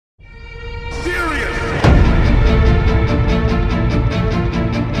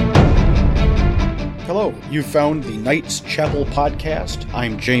You found the Knights Chapel podcast.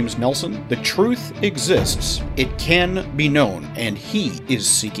 I'm James Nelson. The truth exists. It can be known, and he is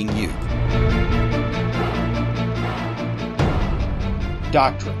seeking you.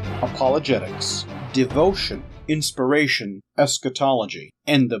 Doctrine, apologetics, devotion, inspiration, eschatology,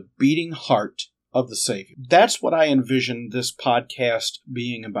 and the beating heart of the Savior. That's what I envision this podcast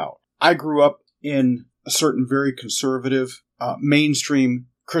being about. I grew up in a certain very conservative, mainstream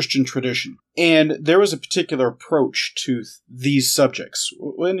Christian tradition. And there was a particular approach to these subjects,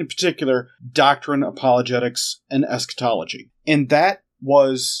 in particular, doctrine, apologetics, and eschatology. And that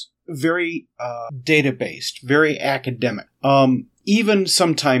was very data-based, very academic, even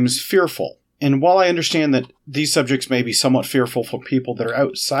sometimes fearful. And while I understand that these subjects may be somewhat fearful for people that are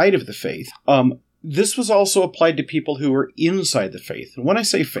outside of the faith, this was also applied to people who were inside the faith. And when I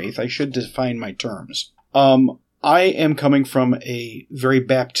say faith, I should define my terms. I am coming from a very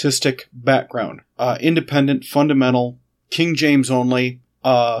Baptistic background, independent, fundamental, King James only,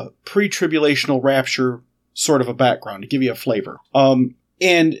 pre-tribulational rapture sort of a background, to give you a flavor.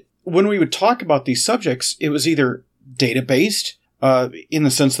 And when we would talk about these subjects, it was either data-based, in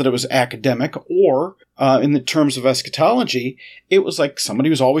the sense that it was academic, or in the terms of eschatology, it was like somebody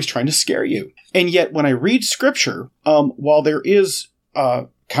was always trying to scare you. And yet, when I read Scripture, while there is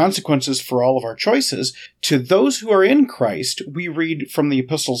consequences for all of our choices, to those who are in Christ, we read from the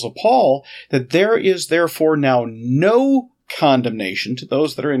epistles of Paul that there is therefore now no condemnation to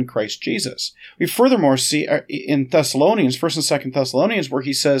those that are in Christ Jesus. We furthermore see in Thessalonians, 1st and 2nd Thessalonians, where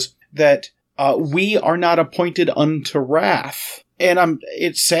he says that we are not appointed unto wrath. And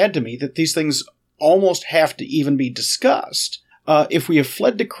it's sad to me that these things almost have to even be discussed. If we have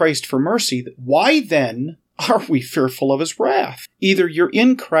fled to Christ for mercy, why then are we fearful of his wrath? Either you're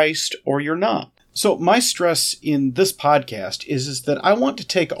in Christ or you're not. So my stress in this podcast is that I want to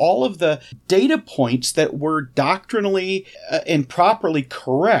take all of the data points that were doctrinally and properly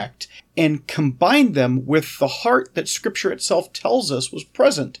correct and combine them with the heart that Scripture itself tells us was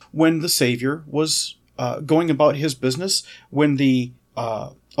present when the Savior was going about his business, when the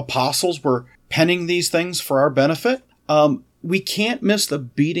apostles were penning these things for our benefit. We can't miss the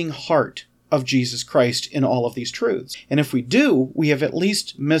beating heart of Jesus Christ in all of these truths. And if we do, we have at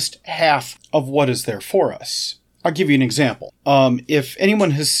least missed half of what is there for us. I'll give you an example. If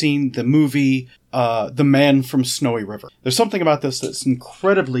anyone has seen the movie The Man from Snowy River, there's something about this that's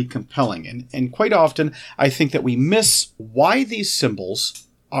incredibly compelling. And quite often, I think that we miss why these symbols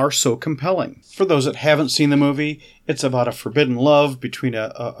are so compelling. For those that haven't seen the movie, it's about a forbidden love between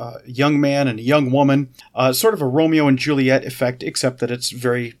a young man and a young woman, sort of a Romeo and Juliet effect, except that it's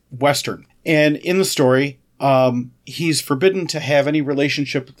very Western. And in the story, he's forbidden to have any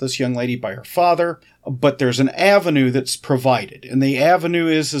relationship with this young lady by her father, but there's an avenue that's provided. And the avenue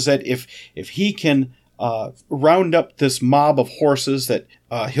is that if he can round up this mob of horses, that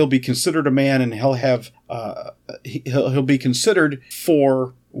he'll be considered a man, and he'll have he'll be considered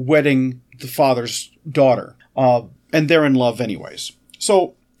for wedding the father's daughter. And they're in love anyways.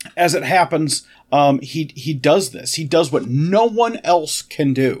 So as it happens, he does this. He does what no one else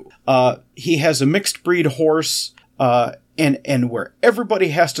can do. He has a mixed breed horse, and where everybody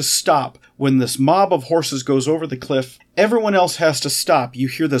has to stop when this mob of horses goes over the cliff, everyone else has to stop. You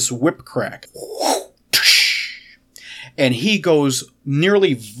hear this whip crack. And he goes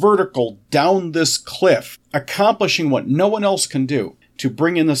nearly vertical down this cliff, accomplishing what no one else can do, to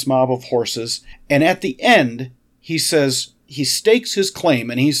bring in this mob of horses. And at the end, he says, he stakes his claim,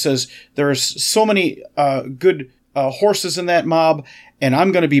 and he says, there's so many good horses in that mob, and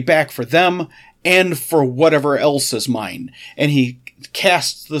I'm going to be back for them and for whatever else is mine. And he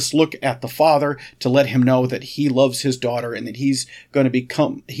casts this look at the father to let him know that he loves his daughter, and that he's going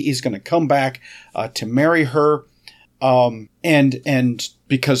to come back to marry her, and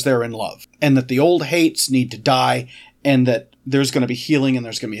because they're in love, and that the old hates need to die, and that there's going to be healing, and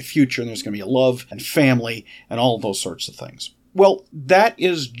there's going to be a future, and there's going to be a love and family and all of those sorts of things. Well, that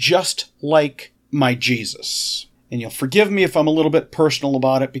is just like my Jesus. And you'll forgive me if I'm a little bit personal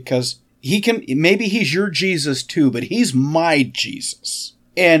about it, because maybe he's your Jesus too, but he's my Jesus.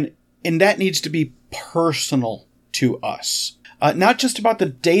 And that needs to be personal to us. Not just about the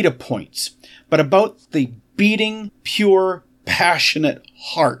data points, but about the beating, pure, passionate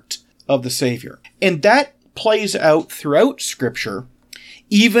heart of the Savior. And that plays out throughout Scripture,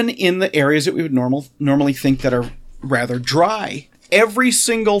 even in the areas that we would normally think that are rather dry. Every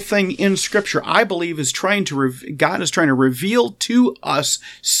single thing in Scripture, I believe, God is trying to reveal to us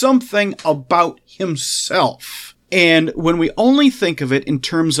something about himself. And when we only think of it in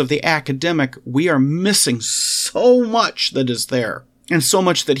terms of the academic, we are missing so much that is there, and so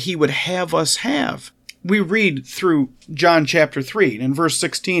much that he would have us have. we read through John chapter 3, and in verse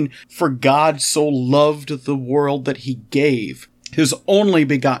 16, "For God so loved the world that he gave his only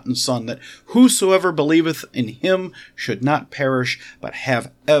begotten Son, that whosoever believeth in him should not perish, but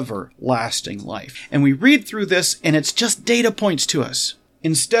have everlasting life." And we read through this, and it's just data points to us,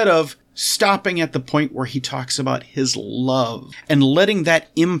 instead of stopping at the point where he talks about his love and letting that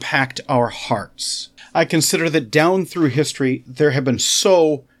impact our hearts. I consider that down through history, there have been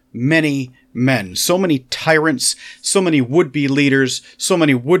so many men, so many tyrants, so many would-be leaders, so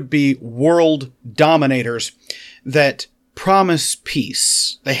many would-be world dominators that promise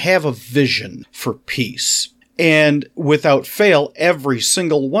peace. They have a vision for peace. And without fail, every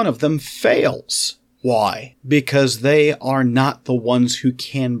single one of them fails. Why? Because they are not the ones who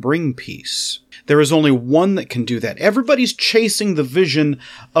can bring peace. There is only one that can do that. Everybody's chasing the vision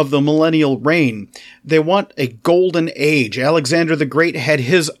of the millennial reign. They want a golden age. Alexander the Great had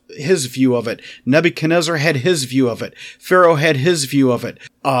his view of it. Nebuchadnezzar had his view of it. Pharaoh had his view of it.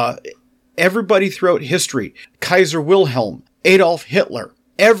 Everybody throughout history, Kaiser Wilhelm, Adolf Hitler,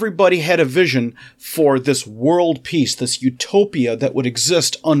 everybody had a vision for this world peace, this utopia that would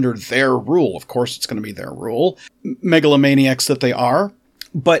exist under their rule. Of course, it's going to be their rule, megalomaniacs that they are.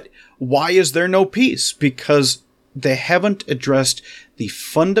 But why is there no peace? Because they haven't addressed the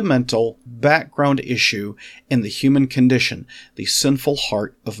fundamental background issue in the human condition, the sinful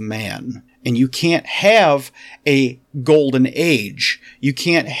heart of man. And you can't have a golden age. You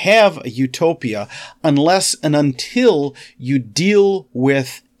can't have a utopia unless and until you deal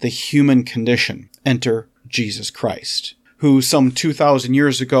with the human condition. Enter Jesus Christ, who some 2,000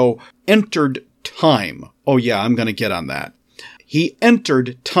 years ago entered time. Oh yeah, I'm going to get on that. He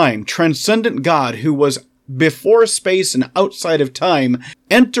entered time. Transcendent God, who was before space and outside of time,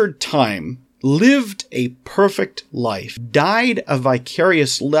 entered time, lived a perfect life, died a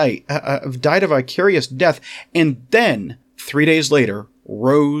vicarious death, and then 3 days later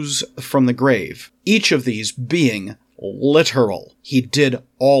rose from the grave. Each of these being literal. He did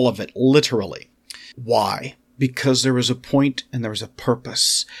all of it literally. Why? Because there was a point and there was a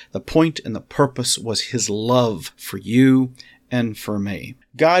purpose. The point and the purpose was his love for you and for me.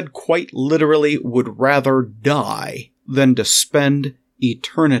 God quite literally would rather die than to spend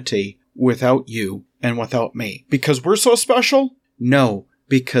eternity without you and without me. Because we're so special? No,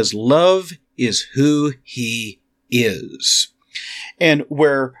 because love is who he is. And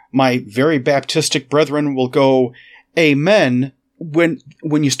where my very Baptistic brethren will go, amen, when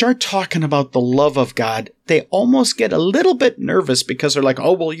you start talking about the love of God, they almost get a little bit nervous because they're like,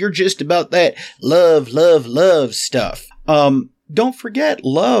 oh, well, you're just about that love stuff. Don't forget,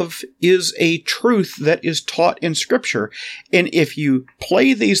 love is a truth that is taught in Scripture. And if you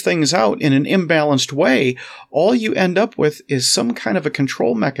play these things out in an imbalanced way, all you end up with is some kind of a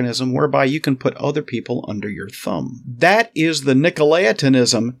control mechanism whereby you can put other people under your thumb. That is the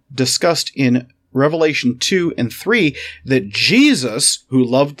Nicolaitanism discussed in Revelation 2 and 3, that Jesus, who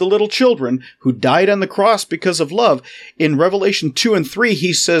loved the little children, who died on the cross because of love, in Revelation 2 and 3,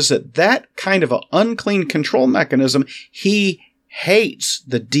 he says that kind of an unclean control mechanism, he hates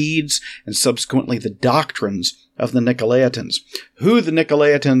the deeds and subsequently the doctrines of the Nicolaitans. Who the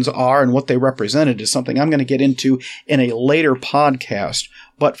Nicolaitans are and what they represented is something I'm going to get into in a later podcast.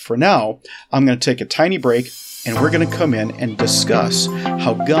 But for now, I'm going to take a tiny break and we're going to come in and discuss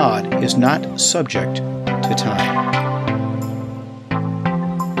how God is not subject to time.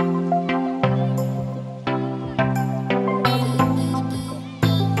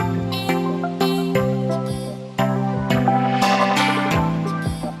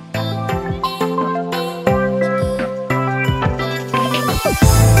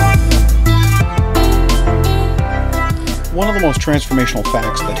 One of the most transformational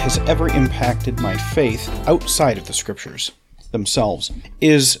facts that has ever impacted my faith outside of the Scriptures themselves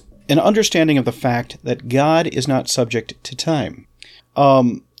is an understanding of the fact that God is not subject to time.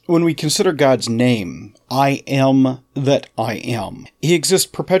 When we consider God's name, I am that I am, he exists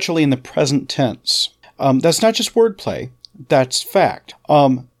perpetually in the present tense. That's not just wordplay, that's fact.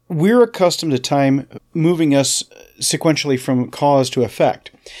 We're accustomed to time moving us sequentially from cause to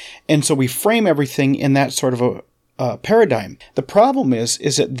effect. And so we frame everything in that sort of a paradigm. The problem is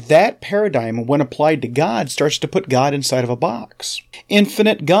that paradigm, when applied to God, starts to put God inside of a box.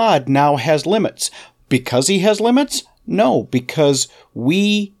 Infinite God now has limits. Because he has limits? No, because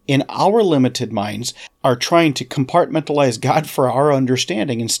we, in our limited minds, are trying to compartmentalize God for our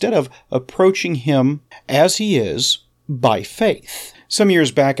understanding instead of approaching him as he is by faith. Some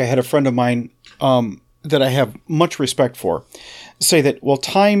years back, I had a friend of mine that I have much respect for say that, well,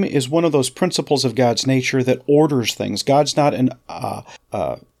 time is one of those principles of God's nature that orders things. God's not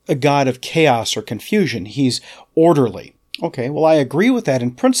a a God of chaos or confusion. He's orderly. Okay, well, I agree with that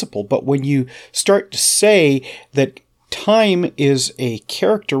in principle, but when you start to say that time is a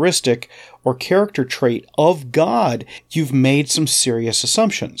characteristic or character trait of God, you've made some serious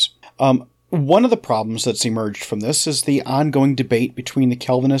assumptions. One of the problems that's emerged from this is the ongoing debate between the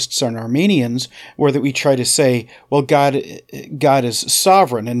Calvinists and Arminians, where that we try to say, well, God is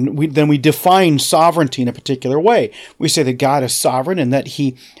sovereign, and then we define sovereignty in a particular way. We say that God is sovereign and that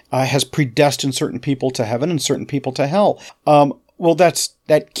He has predestined certain people to heaven and certain people to hell. Well,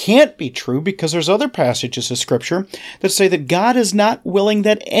 that can't be true, because there's other passages of Scripture that say that God is not willing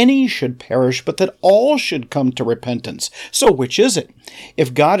that any should perish, but that all should come to repentance. So which is it?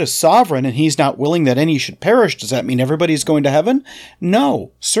 If God is sovereign and He's not willing that any should perish, does that mean everybody's going to heaven?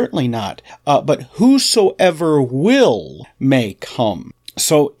 No, certainly not. But whosoever will may come.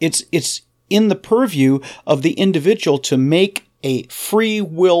 So it's in the purview of the individual to make a free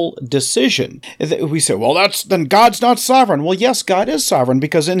will decision. We say, well, then God's not sovereign. Well, yes, God is sovereign,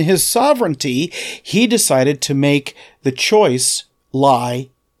 because in His sovereignty, He decided to make the choice lie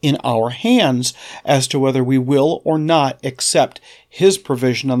in our hands as to whether we will or not accept His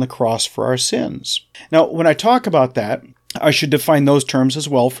provision on the cross for our sins. Now, when I talk about that, I should define those terms as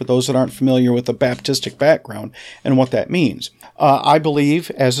well for those that aren't familiar with the Baptistic background and what that means. I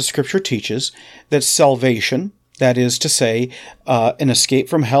believe, as the Scripture teaches, that salvation, that is to say, an escape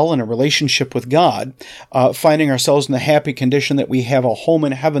from hell and a relationship with God, finding ourselves in the happy condition that we have a home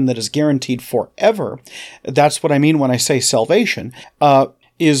in heaven that is guaranteed forever. That's what I mean when I say salvation,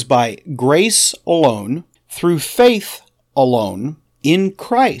 is by grace alone, through faith alone, in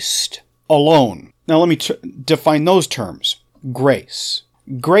Christ alone. Now let me define those terms. Grace.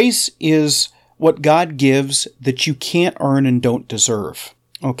 Grace is what God gives that you can't earn and don't deserve.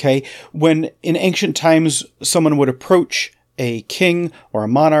 Okay, when in ancient times someone would approach a king or a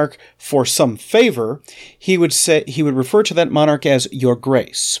monarch for some favor, he would refer to that monarch as your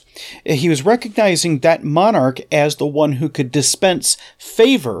grace. He was recognizing that monarch as the one who could dispense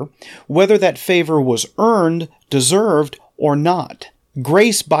favor, whether that favor was earned, deserved, or not.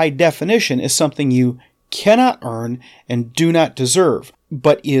 Grace, by definition, is something you cannot earn and do not deserve,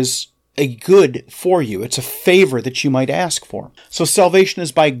 but is a good for you. It's a favor that you might ask for. So salvation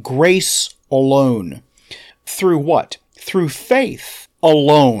is by grace alone. Through what? Through faith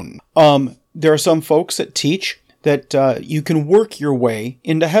alone. There are some folks that teach that you can work your way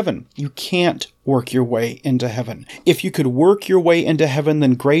into heaven. You can't work your way into heaven. If you could work your way into heaven,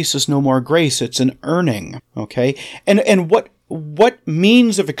 then grace is no more grace. It's an earning. Okay? And what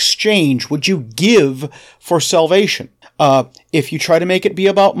means of exchange would you give for salvation? If you try to make it be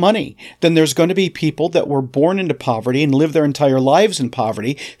about money, then there's going to be people that were born into poverty and live their entire lives in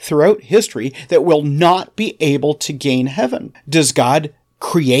poverty throughout history that will not be able to gain heaven. Does God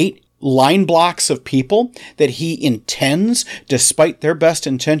create line blocks of people that He intends, despite their best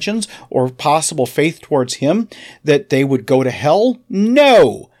intentions or possible faith towards Him, that they would go to hell?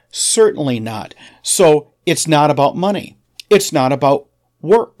 No, certainly not. So it's not about money. It's not about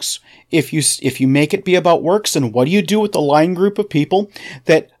works. If you make it be about works, then what do you do with the line group of people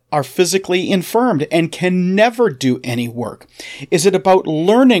that are physically infirmed and can never do any work? Is it about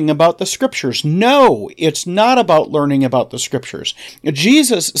learning about the Scriptures? No, it's not about learning about the Scriptures.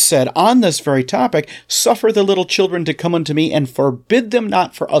 Jesus said on this very topic, "Suffer the little children to come unto me, and forbid them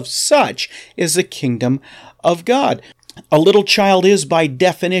not, for of such is the kingdom of God." A little child is, by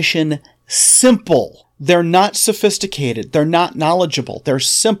definition, simple. They're not sophisticated. They're not knowledgeable. They're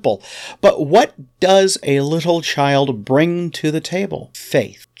simple. But what does a little child bring to the table?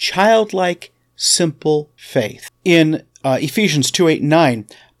 Faith. Childlike, simple faith. In Ephesians 2:8-9,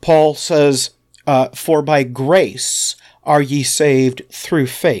 Paul says, "For by grace are ye saved through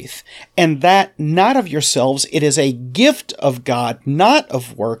faith, and that not of yourselves, it is a gift of God, not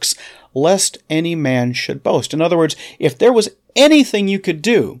of works, lest any man should boast." In other words, if there was anything you could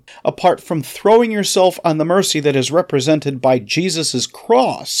do apart from throwing yourself on the mercy that is represented by Jesus'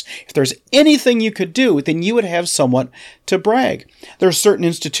 cross, if there's anything you could do, then you would have somewhat to brag. There are certain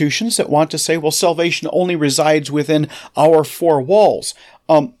institutions that want to say, well, salvation only resides within our four walls.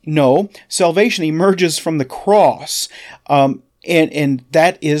 No, salvation emerges from the cross, and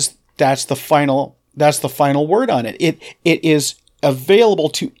that's the final word on it. It is available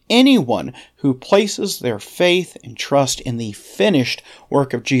to anyone who places their faith and trust in the finished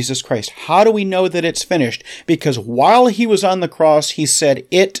work of Jesus Christ. How do we know that it's finished? Because while He was on the cross, He said,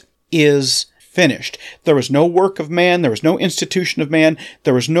 "It is finished." There was no work of man. There was no institution of man.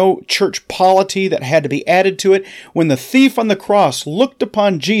 There was no church polity that had to be added to it. When the thief on the cross looked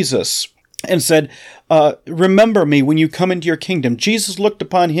upon Jesus, and said, remember me when you come into your kingdom. Jesus looked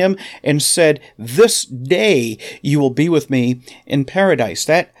upon him and said, this day you will be with me in paradise.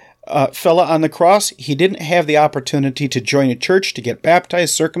 That fella on the cross, he didn't have the opportunity to join a church, to get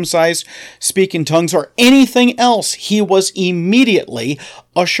baptized, circumcised, speak in tongues, or anything else. He was immediately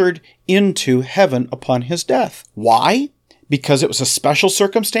ushered into heaven upon his death. Why? Because it was a special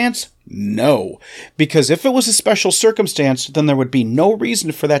circumstance? No. Because if it was a special circumstance, then there would be no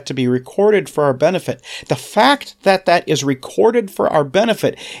reason for that to be recorded for our benefit. The fact that that is recorded for our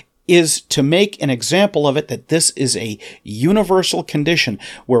benefit is to make an example of it, that this is a universal condition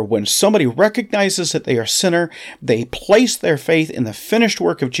where when somebody recognizes that they are a sinner, they place their faith in the finished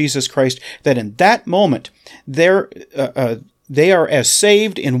work of Jesus Christ, that in that moment they are as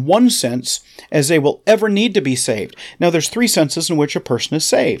saved in one sense as they will ever need to be saved. Now, there's three senses in which a person is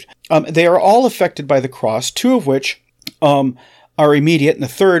saved. They are all affected by the cross, two of which are immediate, and the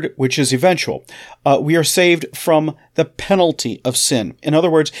third, which is eventual. We are saved from the penalty of sin. In other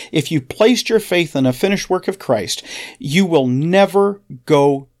words, if you placed your faith in a finished work of Christ, you will never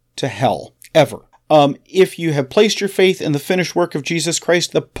go to hell, ever. If you have placed your faith in the finished work of Jesus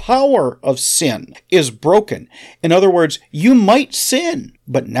Christ, the power of sin is broken. In other words, you might sin,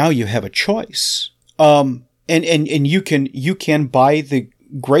 but now you have a choice. And you can by the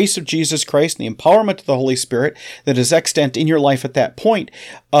grace of Jesus Christ and the empowerment of the Holy Spirit that is extant in your life at that point,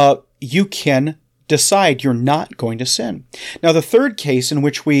 you can decide you're not going to sin. Now, the third case in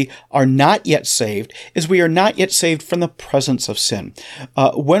which we are not yet saved is we are not yet saved from the presence of sin.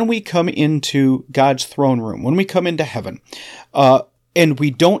 When we come into God's throne room, when we come into heaven, and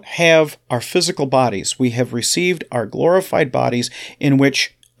we don't have our physical bodies, we have received our glorified bodies in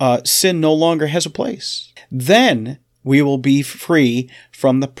which sin no longer has a place. Then we will be free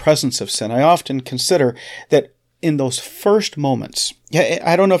from the presence of sin. I often consider that in those first moments,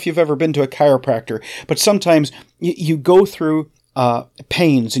 I don't know if you've ever been to a chiropractor, but sometimes you go through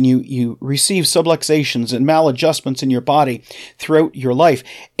pains and you receive subluxations and maladjustments in your body throughout your life.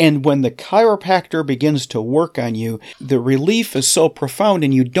 And when the chiropractor begins to work on you, the relief is so profound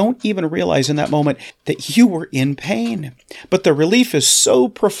and you don't even realize in that moment that you were in pain. But the relief is so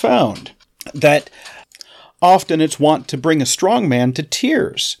profound that often it's wont to bring a strong man to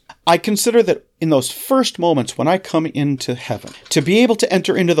tears. I consider that in those first moments when I come into heaven, to be able to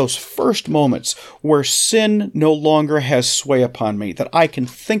enter into those first moments where sin no longer has sway upon me, that I can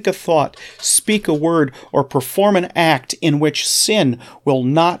think a thought, speak a word, or perform an act in which sin will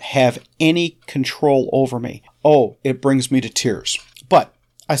not have any control over me. Oh, it brings me to tears. But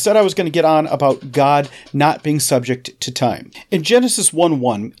I said I was going to get on about God not being subject to time. In Genesis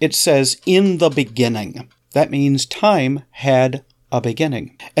 1:1, it says, "In the beginning." That means time had a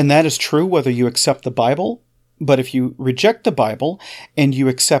beginning. And that is true whether you accept the Bible, but if you reject the Bible and you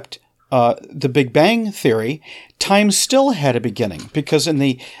accept the Big Bang Theory, time still had a beginning, because in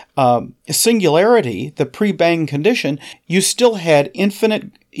the singularity, the pre-bang condition, you still had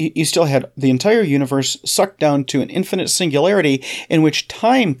the entire universe sucked down to an infinite singularity in which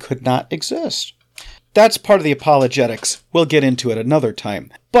time could not exist. That's part of the apologetics. We'll get into it another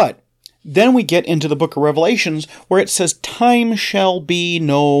time. But then we get into the book of Revelations where it says, time shall be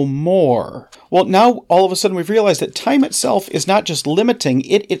no more. Well, now all of a sudden we've realized that time itself is not just limiting,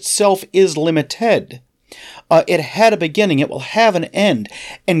 it itself is limited. It had a beginning, it will have an end.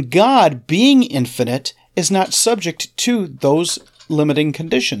 And God, being infinite, is not subject to those limiting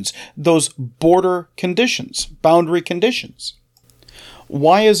conditions, those border conditions, boundary conditions.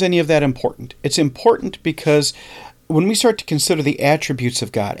 Why is any of that important? It's important because when we start to consider the attributes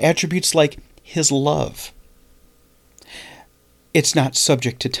of God, attributes like His love, it's not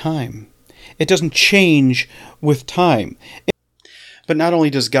subject to time. It doesn't change with time. But not only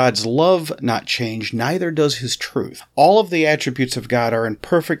does God's love not change, neither does His truth. All of the attributes of God are in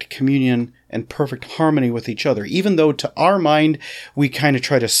perfect communion and perfect harmony with each other, even though to our mind we kind of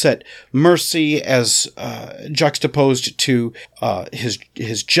try to set mercy as juxtaposed to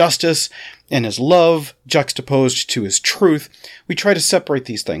His justice and His love juxtaposed to His truth. We try to separate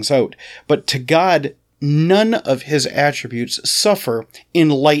these things out. But to God, none of His attributes suffer in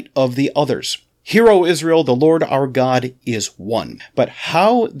light of the others. Hear, O Israel, the Lord our God is one. But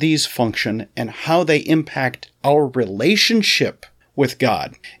how these function and how they impact our relationship with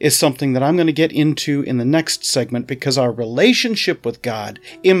God is something that I'm going to get into in the next segment, because our relationship with God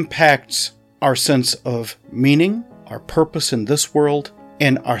impacts our sense of meaning, our purpose in this world,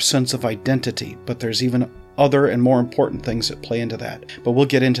 and our sense of identity. But there's even other and more important things that play into that. But we'll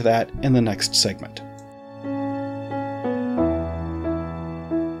get into that in the next segment.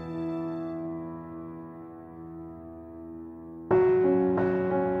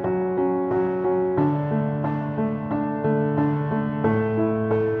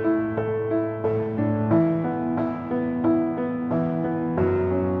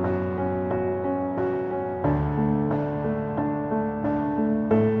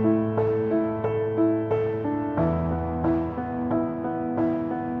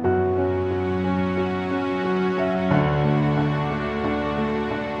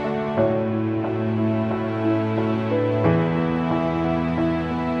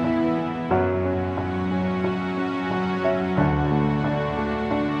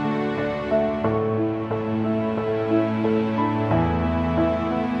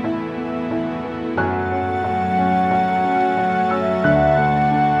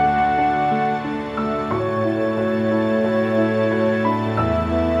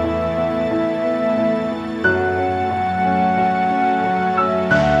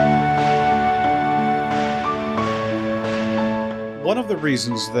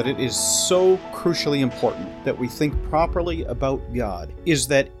 reasons that it is so crucially important that we think properly about God is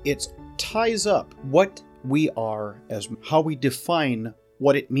that it ties up what we are as how we define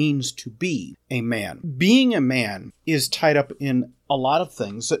what it means to be a man. Being a man is tied up in a lot of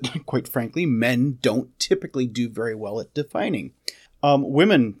things that, quite frankly, men don't typically do very well at defining.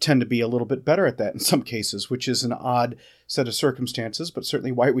 Women tend to be a little bit better at that in some cases, which is an odd set of circumstances, but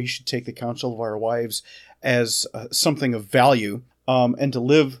certainly why we should take the counsel of our wives as something of value, and to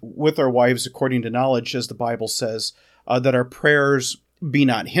live with our wives according to knowledge, as the Bible says, that our prayers be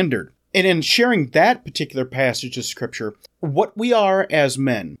not hindered. And in sharing that particular passage of Scripture, what we are as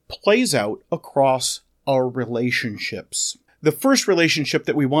men plays out across our relationships. The first relationship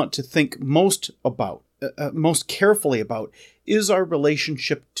that we want to think most carefully about, is our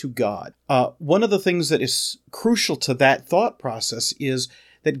relationship to God. One of the things that is crucial to that thought process is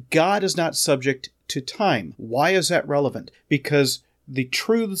that God is not subject to time. Why is that relevant? Because the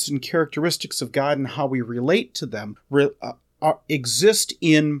truths and characteristics of God and how we relate to them exist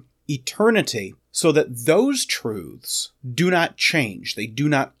in eternity, so that those truths do not change. They do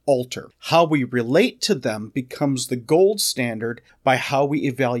not alter. How we relate to them becomes the gold standard by how we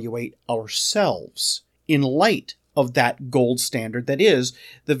evaluate ourselves in light of that gold standard that is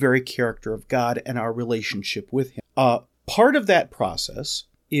the very character of God and our relationship with Him. Part of that process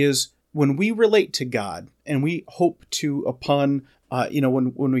is when we relate to God and we hope to, upon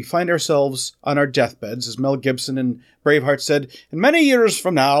when we find ourselves on our deathbeds, as Mel Gibson in Braveheart said, "In many years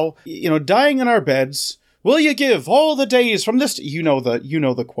from now, dying in our beds, will you give all the days from this?" You know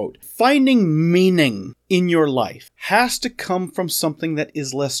the quote. Finding meaning in your life has to come from something that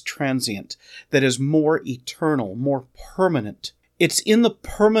is less transient, that is more eternal, more permanent. It's in the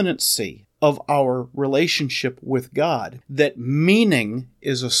permanency of our relationship with God that meaning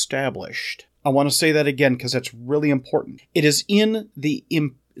is established. I want to say that again because that's really important. It is in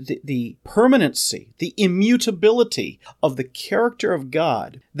the permanency, the immutability of the character of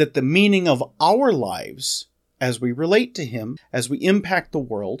God that the meaning of our lives, as we relate to Him, as we impact the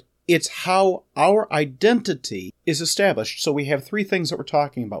world, it's how our identity is established. So we have three things that we're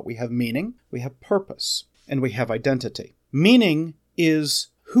talking about. We have meaning, we have purpose, and we have identity. Meaning is,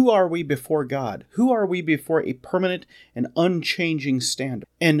 who are we before God? Who are we before a permanent and unchanging standard?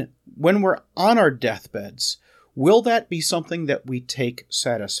 And when we're on our deathbeds, will that be something that we take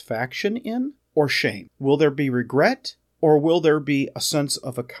satisfaction in or shame? Will there be regret or will there be a sense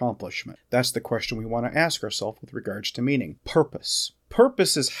of accomplishment? That's the question we want to ask ourselves with regards to meaning. Purpose.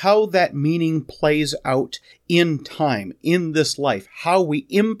 Purpose is how that meaning plays out in time, in this life, how we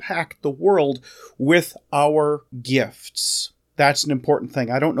impact the world with our gifts. That's an important thing.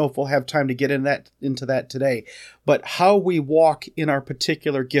 I don't know if we'll have time to get into that today, but how we walk in our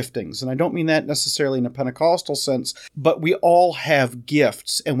particular giftings. And I don't mean that necessarily in a Pentecostal sense, but we all have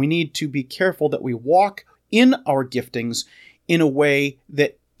gifts, and we need to be careful that we walk in our giftings in a way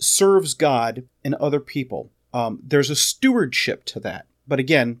that serves God and other people. There's a stewardship to that. But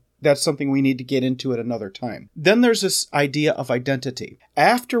again, that's something we need to get into at another time. Then there's this idea of identity.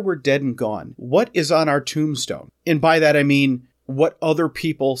 After we're dead and gone, what is on our tombstone? And by that I mean what other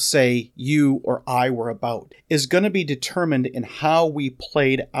people say you or I were about is going to be determined in how we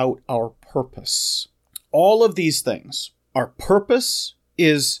played out our purpose. All of these things, our purpose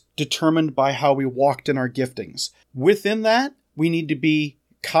is determined by how we walked in our giftings. Within that, we need to be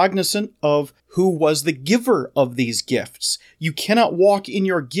cognizant of who was the giver of these gifts. You cannot walk in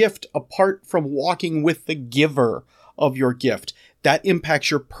your gift apart from walking with the giver of your gift. That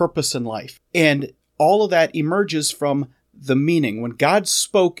impacts your purpose in life. And all of that emerges from the meaning. When God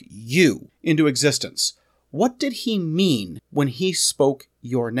spoke you into existence, what did He mean when He spoke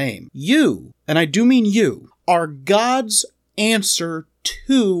your name? You, and I do mean you, are God's answer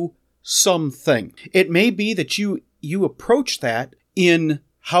to something. It may be that you approach that in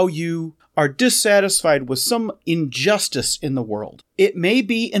how you are dissatisfied with some injustice in the world. It may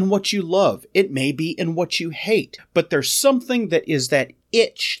be in what you love. It may be in what you hate. But there's something that is that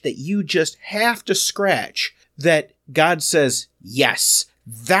itch that you just have to scratch that God says, yes,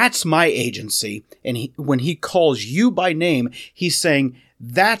 that's my agency. And when He calls you by name, He's saying,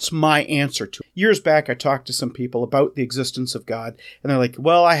 that's my answer to it. Years back, I talked to some people about the existence of God, and they're like,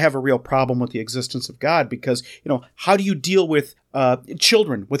 well, I have a real problem with the existence of God because, how do you deal with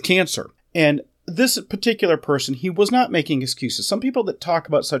children with cancer? And this particular person, he was not making excuses. Some people that talk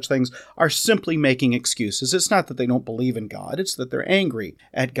about such things are simply making excuses. It's not that they don't believe in God. It's that they're angry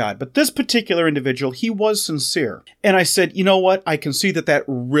at God. But this particular individual, he was sincere. And I said, you know what? I can see that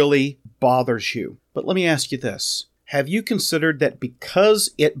really bothers you. But let me ask you this. Have you considered that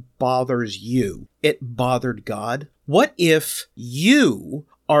because it bothers you, it bothered God? What if you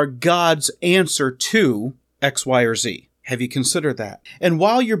are God's answer to X, Y, or Z? Have you considered that? And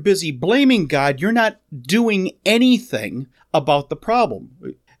while you're busy blaming God, you're not doing anything about the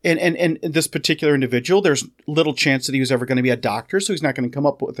problem. And this particular individual, there's little chance that he was ever going to be a doctor, so he's not going to come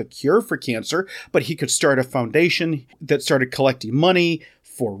up with a cure for cancer, but he could start a foundation that started collecting money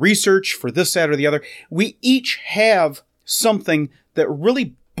for research, for this, that, or the other. We each have something that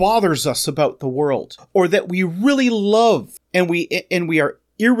really bothers us about the world, or that we really love, and we are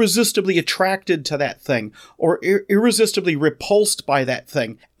irresistibly attracted to that thing, or irresistibly repulsed by that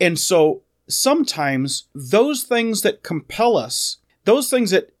thing. And so sometimes those things that compel us, those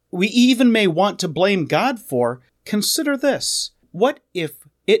things that we even may want to blame God for, consider this. What if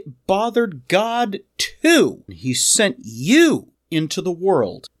it bothered God too? He sent you into the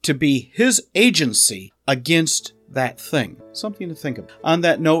world to be his agency against that thing. Something to think of. On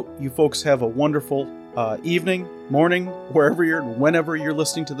that note, you folks have a wonderful evening, morning, whenever you're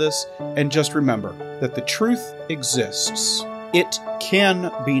listening to this. And just remember that the truth exists. It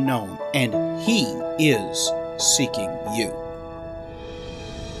can be known, and he is seeking you.